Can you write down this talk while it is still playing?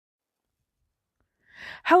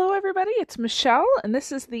Hello, everybody. It's Michelle, and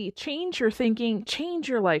this is the Change Your Thinking, Change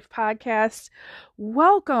Your Life podcast.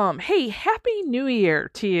 Welcome. Hey, Happy New Year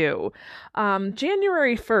to you.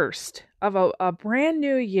 January 1st of a brand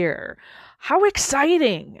new year. How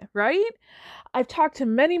exciting, right? I've talked to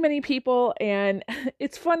many people, and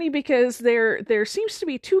it's funny because there seems to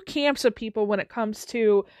be two camps of people when it comes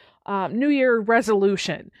to New Year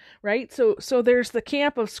resolution, right? So there's the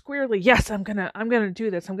camp of squarely, yes, I'm gonna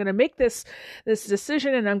do this. I'm gonna make this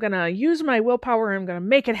decision, and I'm gonna use my willpower, and I'm gonna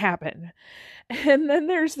make it happen. And then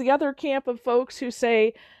there's the other camp of folks who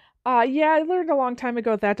say, yeah, I learned a long time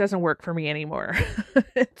ago that doesn't work for me anymore.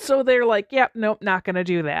 So they're like, yep, nope, not going to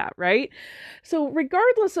do that, right? So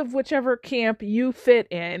regardless of whichever camp you fit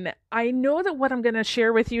in, I know that what I'm going to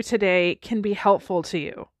share with you today can be helpful to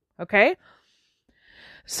you, okay?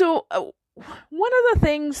 So one of the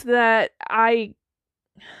things that I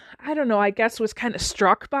don't know, I guess was kind of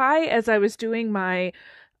struck by as I was doing my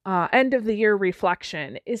end of the year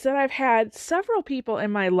reflection is that I've had several people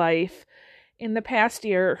in my life in the past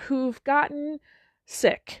year who've gotten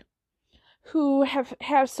sick, who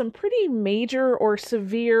have some pretty major or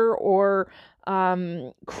severe or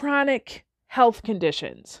chronic health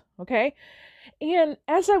conditions, okay? And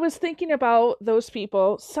as I was thinking about those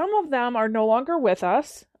people, some of them are no longer with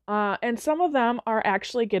us, and some of them are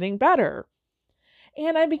actually getting better.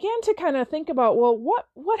 And I began to kind of think about, well,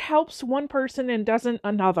 what helps one person and doesn't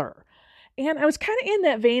another? And I was kind of in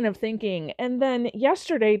that vein of thinking. And then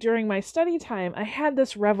yesterday during my study time, I had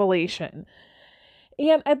this revelation.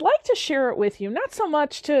 And I'd like to share it with you, not so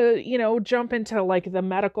much to, jump into like the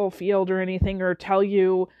medical field or anything or tell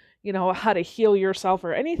you, how to heal yourself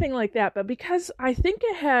or anything like that, but because I think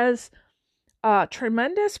it has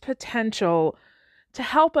tremendous potential to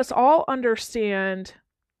help us all understand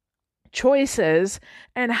choices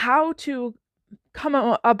and how to come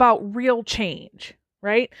about real change,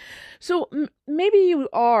 right? So maybe you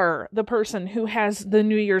are the person who has the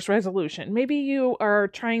New Year's resolution. Maybe you are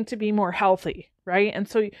trying to be more healthy, right? And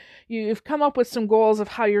so you've come up with some goals of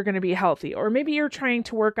how you're going to be healthy. Or maybe you're trying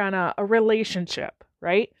to work on a relationship,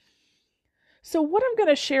 right? So what I'm going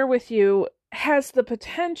to share with you has the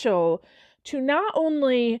potential to not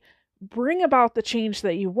only bring about the change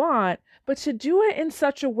that you want, but to do it in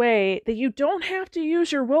such a way that you don't have to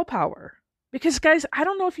use your willpower. Because guys, I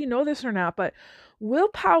don't know if you know this or not, but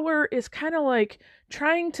willpower is kind of like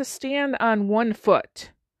trying to stand on one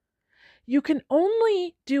foot. You can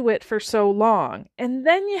only do it for so long, and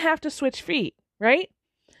then you have to switch feet, right?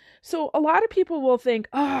 So a lot of people will think,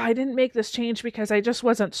 oh, I didn't make this change because I just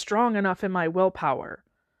wasn't strong enough in my willpower.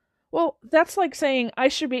 Well, that's like saying I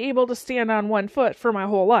should be able to stand on one foot for my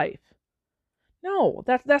whole life. No,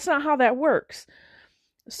 that's not how that works.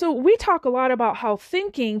 So we talk a lot about how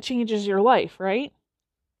thinking changes your life, right?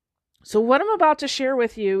 So what I'm about to share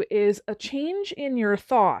with you is a change in your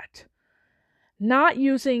thought, not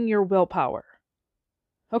using your willpower.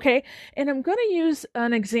 Okay? And I'm going to use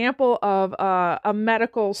an example of a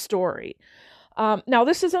medical story. Now,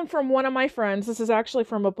 this isn't from one of my friends. This is actually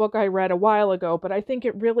from a book I read a while ago, but I think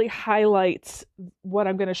it really highlights what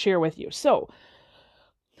I'm going to share with you. So,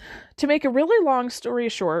 to make a really long story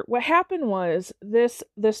short, what happened was this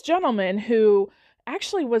gentleman who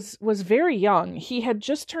actually was very young. He had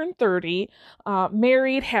just turned 30,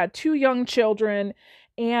 married, had 2 young children,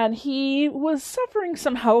 and he was suffering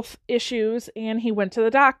some health issues, and he went to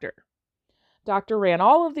the doctor. Doctor ran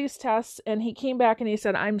all of these tests, and he came back and he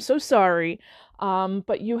said, I'm so sorry,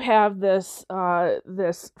 but you have this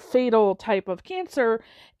fatal type of cancer,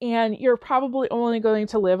 and you're probably only going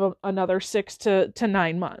to live another 6 to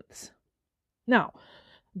 9 months. Now,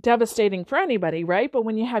 devastating for anybody, right? But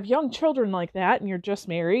when you have young children like that, and you're just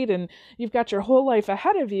married, and you've got your whole life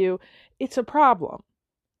ahead of you, it's a problem.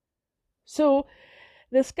 So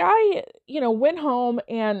this guy, went home,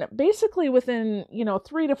 and basically within,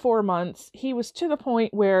 3 to 4 months, he was to the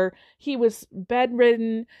point where he was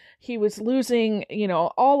bedridden. He was losing,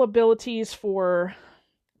 all abilities for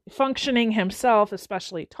functioning himself,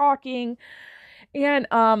 especially talking. And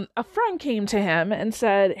a friend came to him and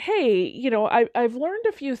said, hey, I've learned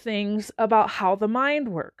a few things about how the mind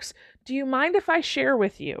works. Do you mind if I share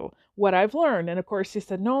with you what I've learned? And of course he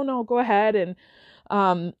said, no, go ahead. And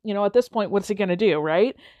at this point, what's he going to do,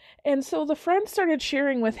 right? And so the friend started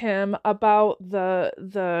sharing with him about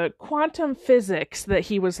the quantum physics that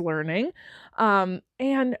he was learning,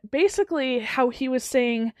 and basically how he was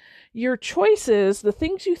saying your choices, the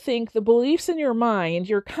things you think, the beliefs in your mind,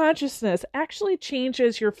 your consciousness actually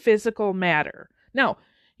changes your physical matter. Now,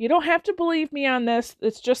 you don't have to believe me on this.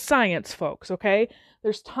 It's just science, folks, okay?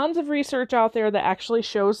 There's tons of research out there that actually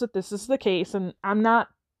shows that this is the case, and I'm not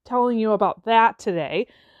telling you about that today.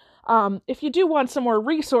 If you do want some more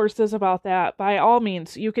resources about that, by all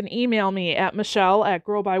means, you can email me at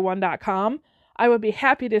michelle@growby1.com. I would be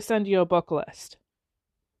happy to send you a book list.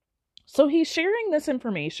 So he's sharing this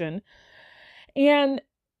information and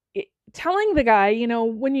telling the guy,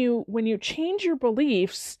 when you change your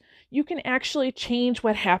beliefs, you can actually change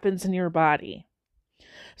what happens in your body.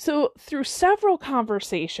 So through several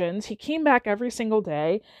conversations, he came back every single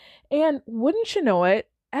day, and wouldn't you know it,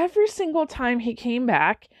 every single time he came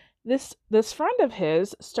back, this friend of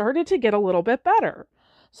his started to get a little bit better.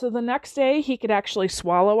 So the next day he could actually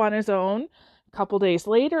swallow on his own. A couple days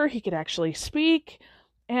later, he could actually speak.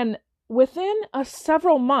 And within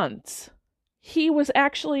several months, he was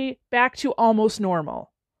actually back to almost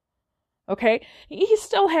normal. Okay, he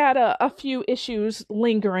still had a few issues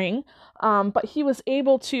lingering, but he was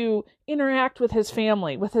able to interact with his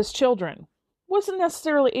family, with his children. Wasn't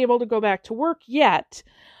necessarily able to go back to work yet.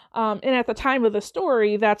 And at the time of the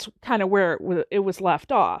story, that's kind of where it was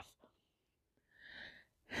left off.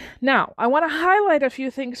 Now, I want to highlight a few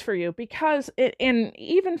things for you because and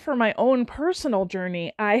even for my own personal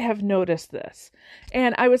journey, I have noticed this.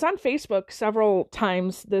 And I was on Facebook several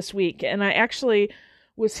times this week, and I actually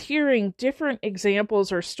was hearing different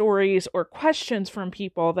examples or stories or questions from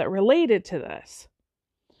people that related to this.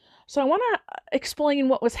 So I want to explain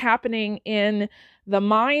what was happening in the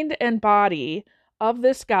mind and body of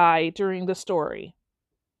this guy during the story.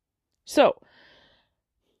 So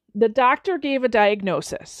the doctor gave a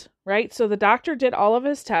diagnosis, right? So the doctor did all of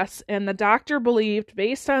his tests, and the doctor believed,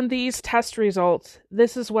 based on these test results,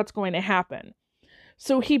 this is what's going to happen.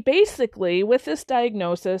 So he basically, with this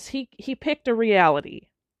diagnosis, he picked a reality,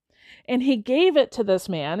 and he gave it to this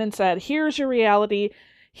man and said, here's your reality.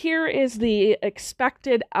 Here is the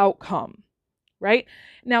expected outcome, right?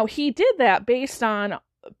 Now, he did that based on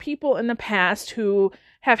people in the past who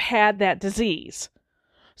have had that disease.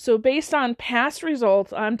 So based on past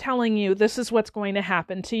results, I'm telling you, this is what's going to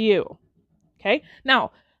happen to you. Okay.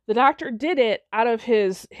 Now, the doctor did it out of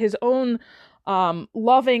his own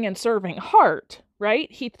loving and serving heart,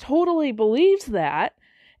 right? He totally believes that.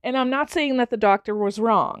 And I'm not saying that the doctor was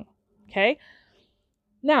wrong. Okay.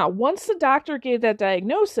 Now, once the doctor gave that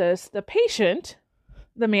diagnosis, the patient,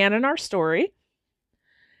 the man in our story,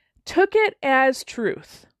 took it as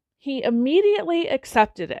truth. He immediately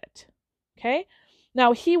accepted it. Okay.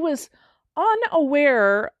 Now, he was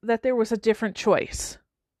unaware that there was a different choice.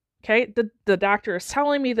 Okay. The doctor is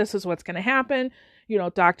telling me this is what's going to happen.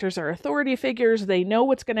 Doctors are authority figures. They know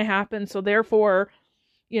what's going to happen. So therefore,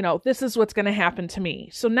 this is what's going to happen to me.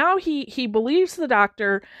 So now he believes the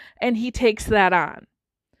doctor and he takes that on.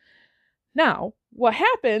 Now, what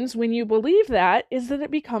happens when you believe that is that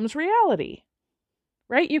it becomes reality,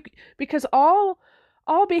 right? Because all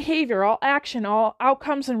behavior, all action, all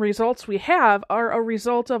outcomes and results we have are a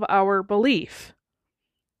result of our belief.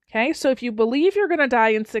 Okay, so if you believe you're going to die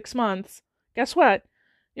in 6 months, guess what?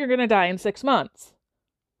 You're going to die in 6 months.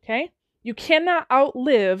 Okay, you cannot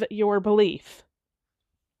outlive your belief.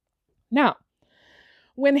 Now,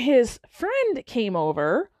 when his friend came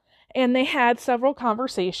over and they had several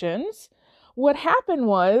conversations, what happened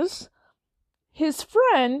was his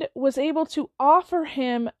friend was able to offer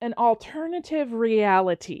him an alternative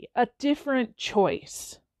reality, a different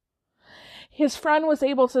choice. His friend was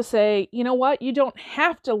able to say, you know what? You don't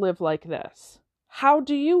have to live like this. How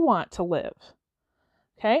do you want to live?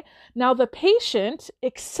 Okay. Now the patient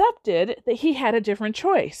accepted that he had a different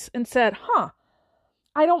choice and said,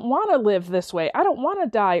 I don't want to live this way. I don't want to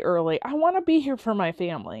die early. I want to be here for my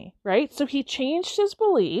family, right? So he changed his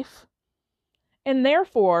belief, and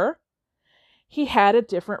therefore he had a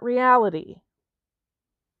different reality.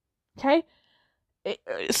 Okay?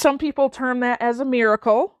 Some people term that as a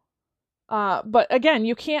miracle. But again,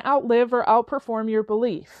 you can't outlive or outperform your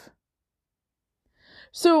belief.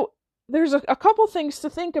 So there's a couple things to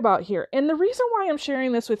think about here. And the reason why I'm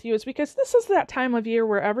sharing this with you is because this is that time of year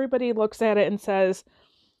where everybody looks at it and says,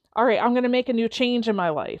 all right, I'm going to make a new change in my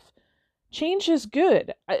life. Change is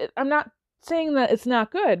good. I'm not saying that it's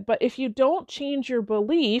not good, but if you don't change your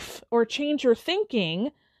belief or change your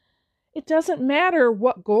thinking, it doesn't matter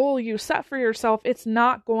what goal you set for yourself. It's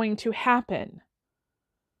not going to happen.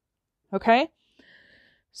 Okay?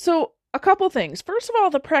 So a couple things. First of all,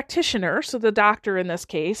 the practitioner, so the doctor in this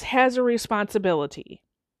case, has a responsibility,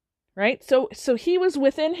 right? So he was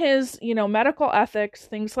within his, medical ethics,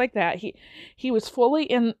 things like that. He was fully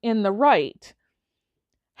in the right.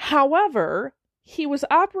 However, he was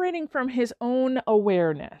operating from his own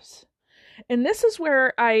awareness. And this is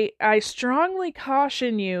where I strongly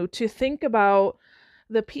caution you to think about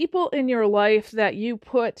the people in your life that you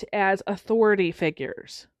put as authority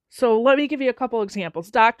figures. So let me give you a couple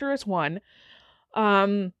examples. Doctor is one.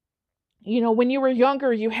 When you were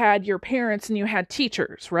younger, you had your parents and you had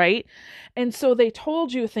teachers, right? And so they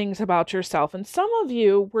told you things about yourself. And some of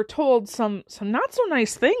you were told some not so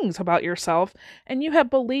nice things about yourself, and you have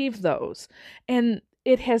believed those. And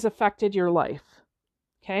it has affected your life.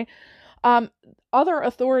 Okay? Other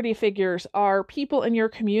authority figures are people in your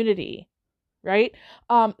community, right?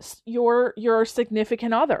 Your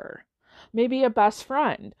significant other, maybe a best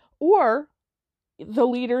friend, or the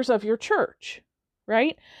leaders of your church,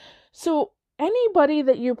 right? So anybody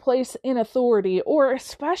that you place in authority, or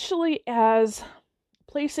especially as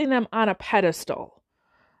placing them on a pedestal.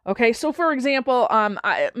 Okay, so for example,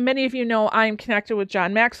 many of you know I'm connected with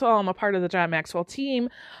John Maxwell. I'm a part of the John Maxwell team.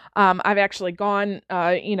 I've actually gone,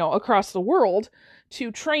 across the world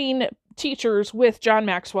to train teachers with John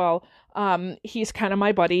Maxwell. He's kind of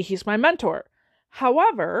my buddy. He's my mentor.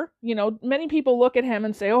 However, many people look at him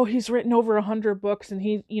and say, oh, he's written over 100 books and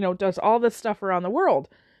he, does all this stuff around the world.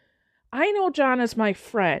 I know John as my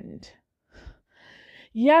friend.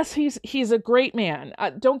 Yes, he's a great man.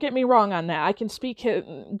 Don't get me wrong on that. I can speak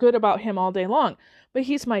good about him all day long, but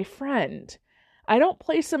he's my friend. I don't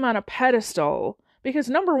place him on a pedestal because,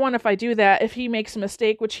 number one, if I do that, if he makes a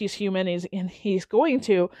mistake, which he's human and he's going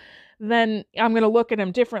to, then I'm going to look at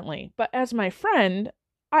him differently. But as my friend,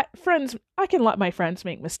 I can let my friends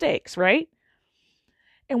make mistakes, right?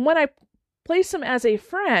 And when I place him as a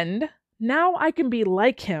friend, now I can be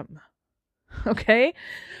like him. Okay?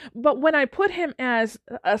 But when I put him as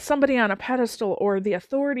somebody on a pedestal or the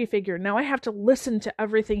authority figure, now I have to listen to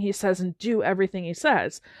everything he says and do everything he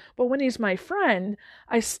says. But when he's my friend,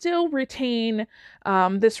 I still retain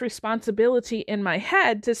this responsibility in my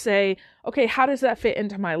head to say, okay, how does that fit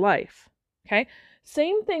into my life? Okay?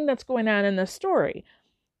 Same thing that's going on in this story.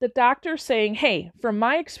 The doctor saying, hey, from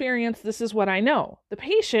my experience, this is what I know. The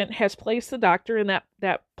patient has placed the doctor in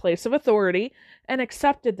that place of authority and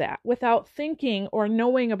accepted that without thinking or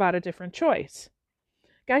knowing about a different choice.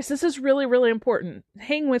 Guys, this is really, really important.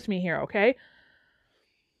 Hang with me here, okay?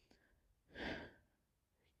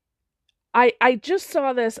 I just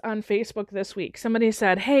saw this on Facebook this week. Somebody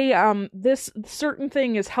said, hey, this certain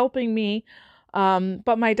thing is helping me,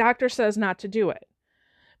 but my doctor says not to do it.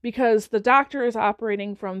 Because the doctor is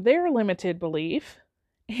operating from their limited belief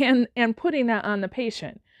and putting that on the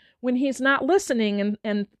patient when he's not listening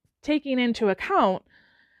and taking into account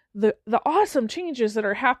the awesome changes that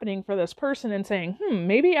are happening for this person and saying,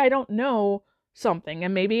 maybe I don't know something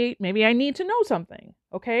and maybe I need to know something.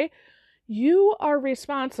 Okay. You are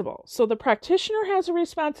responsible. So the practitioner has a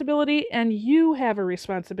responsibility and you have a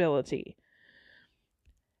responsibility.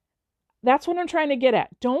 That's what I'm trying to get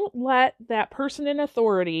at. Don't let that person in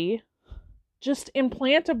authority just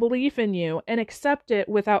implant a belief in you and accept it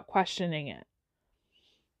without questioning it.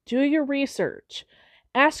 Do your research.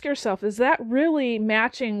 Ask yourself, is that really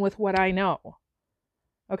matching with what I know?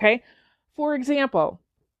 Okay? For example,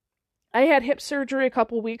 I had hip surgery a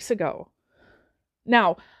couple weeks ago.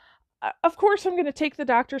 Now, of course, I'm going to take the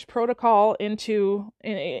doctor's protocol into,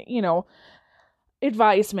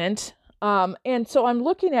 advisement. And so I'm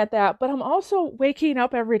looking at that, but I'm also waking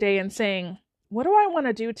up every day and saying, what do I want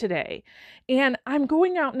to do today? And I'm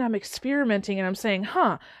going out and I'm experimenting and I'm saying,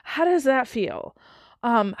 how does that feel?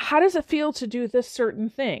 How does it feel to do this certain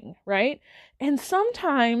thing? Right. And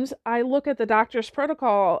sometimes I look at the doctor's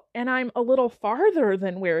protocol and I'm a little farther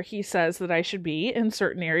than where he says that I should be in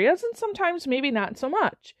certain areas. And sometimes maybe not so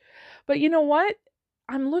much, but you know what?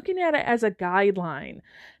 I'm looking at it as a guideline,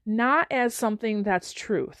 not as something that's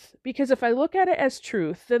truth. Because if I look at it as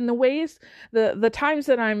truth, then the times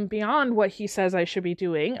that I'm beyond what he says I should be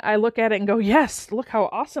doing, I look at it and go, yes, look how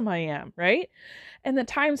awesome I am, right? And the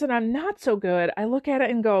times that I'm not so good, I look at it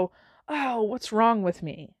and go, oh, what's wrong with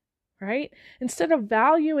me, right? Instead of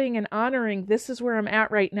valuing and honoring, this is where I'm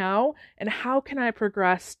at right now, and how can I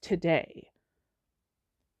progress today?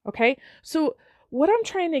 Okay, so what I'm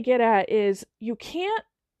trying to get at is you can't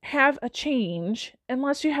have a change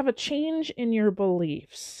unless you have a change in your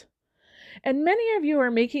beliefs. And many of you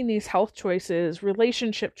are making these health choices,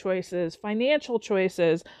 relationship choices, financial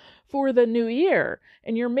choices for the new year.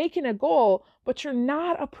 And you're making a goal, but you're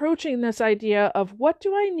not approaching this idea of what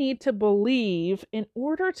do I need to believe in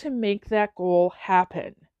order to make that goal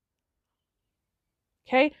happen?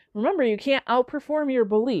 Okay? Remember, you can't outperform your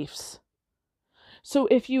beliefs. So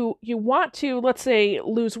if you want to, let's say,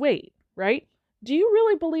 lose weight, right? Do you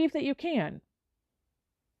really believe that you can?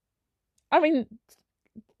 I mean,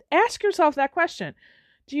 ask yourself that question.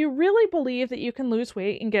 Do you really believe that you can lose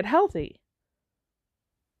weight and get healthy?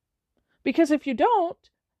 Because if you don't,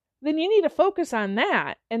 then you need to focus on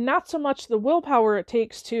that and not so much the willpower it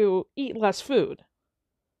takes to eat less food.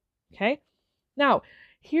 Okay? Now,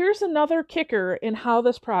 here's another kicker in how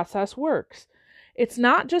this process works. It's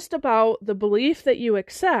not just about the belief that you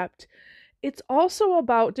accept, it's also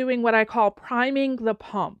about doing what I call priming the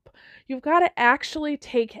pump. You've got to actually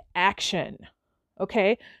take action.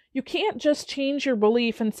 Okay? You can't just change your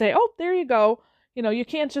belief and say, oh, there you go. You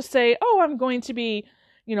can't just say, oh, I'm going to be,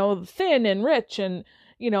 thin and rich and,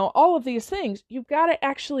 all of these things. You've got to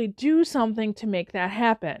actually do something to make that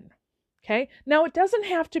happen. Okay? Now, it doesn't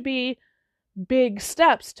have to be big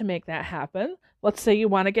steps to make that happen. Let's say you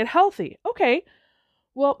want to get healthy. Okay.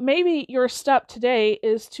 Well, maybe your step today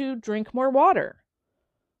is to drink more water.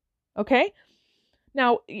 Okay?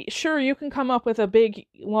 Now, sure, you can come up with a big,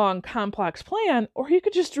 long, complex plan, or you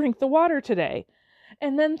could just drink the water today.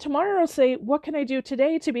 And then tomorrow say, what can I do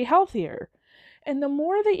today to be healthier? And the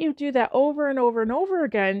more that you do that over and over and over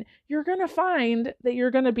again, you're going to find that you're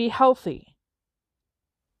going to be healthy.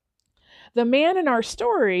 The man in our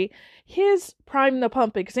story, his prime the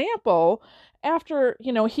pump example, after,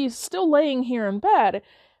 he's still laying here in bed,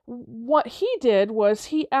 what he did was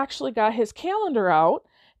he actually got his calendar out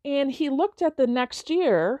and he looked at the next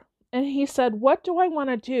year and he said, what do I want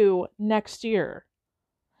to do next year?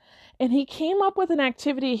 And he came up with an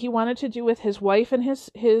activity he wanted to do with his wife and his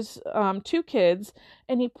 2 kids,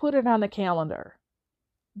 and he put it on the calendar.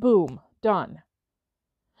 Boom, done.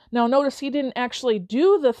 Now notice he didn't actually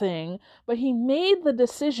do the thing, but he made the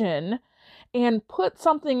decision and put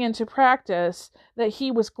something into practice that he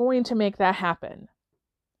was going to make that happen.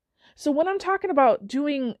 So when I'm talking about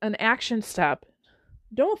doing an action step,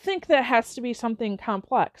 don't think that has to be something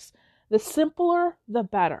complex. The simpler, the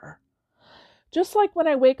better. Just like when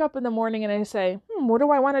I wake up in the morning and I say, what do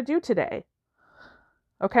I want to do today?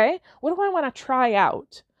 Okay? What do I want to try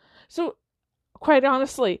out? So quite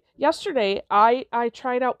honestly, yesterday I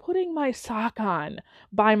tried out putting my sock on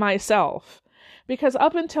by myself because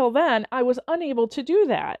up until then I was unable to do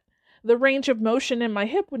that. The range of motion in my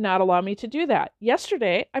hip would not allow me to do that.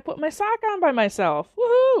 Yesterday, I put my sock on by myself.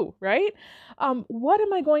 Woohoo, right? What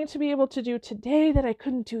am I going to be able to do today that I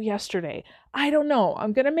couldn't do yesterday? I don't know.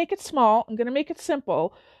 I'm going to make it small. I'm going to make it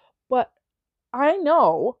simple. But I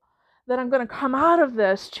know that I'm going to come out of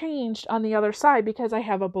this changed on the other side because I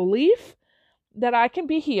have a belief that I can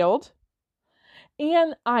be healed,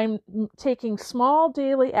 and I'm taking small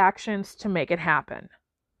daily actions to make it happen.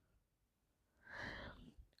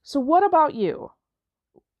 So what about you?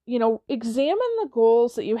 Examine the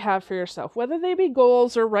goals that you have for yourself, whether they be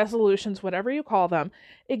goals or resolutions, whatever you call them.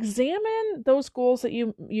 Examine those goals that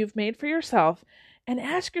you've made for yourself and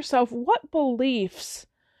ask yourself, what beliefs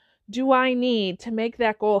do I need to make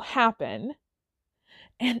that goal happen?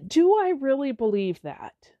 And do I really believe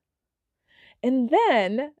that? And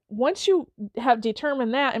then once you have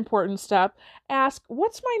determined that important step, ask,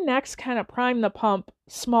 what's my next kind of prime the pump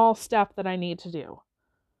small step that I need to do?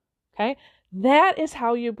 Okay? That is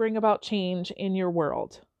how you bring about change in your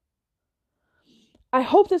world. I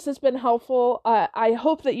hope this has been helpful. I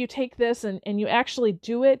hope that you take this and you actually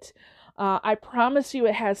do it. I promise you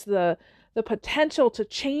it has the potential to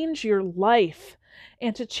change your life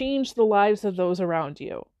and to change the lives of those around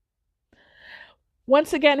you.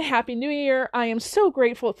 Once again, Happy New Year. I am so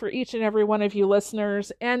grateful for each and every one of you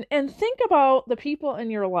listeners. And think about the people in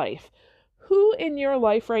your life. Who in your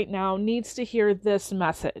life right now needs to hear this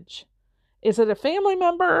message? Is it a family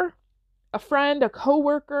member, a friend, a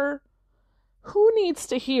coworker? Who needs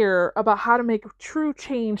to hear about how to make true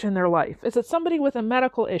change in their life? Is it somebody with a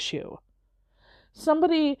medical issue?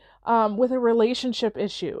 Somebody with a relationship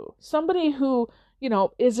issue? Somebody who,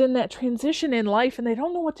 is in that transition in life and they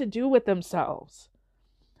don't know what to do with themselves?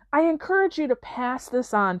 I encourage you to pass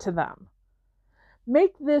this on to them.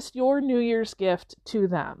 Make this your New Year's gift to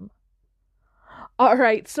them. All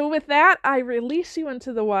right, so with that, I release you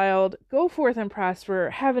into the wild. Go forth and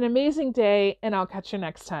prosper. Have an amazing day, and I'll catch you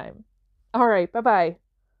next time. All right, bye-bye.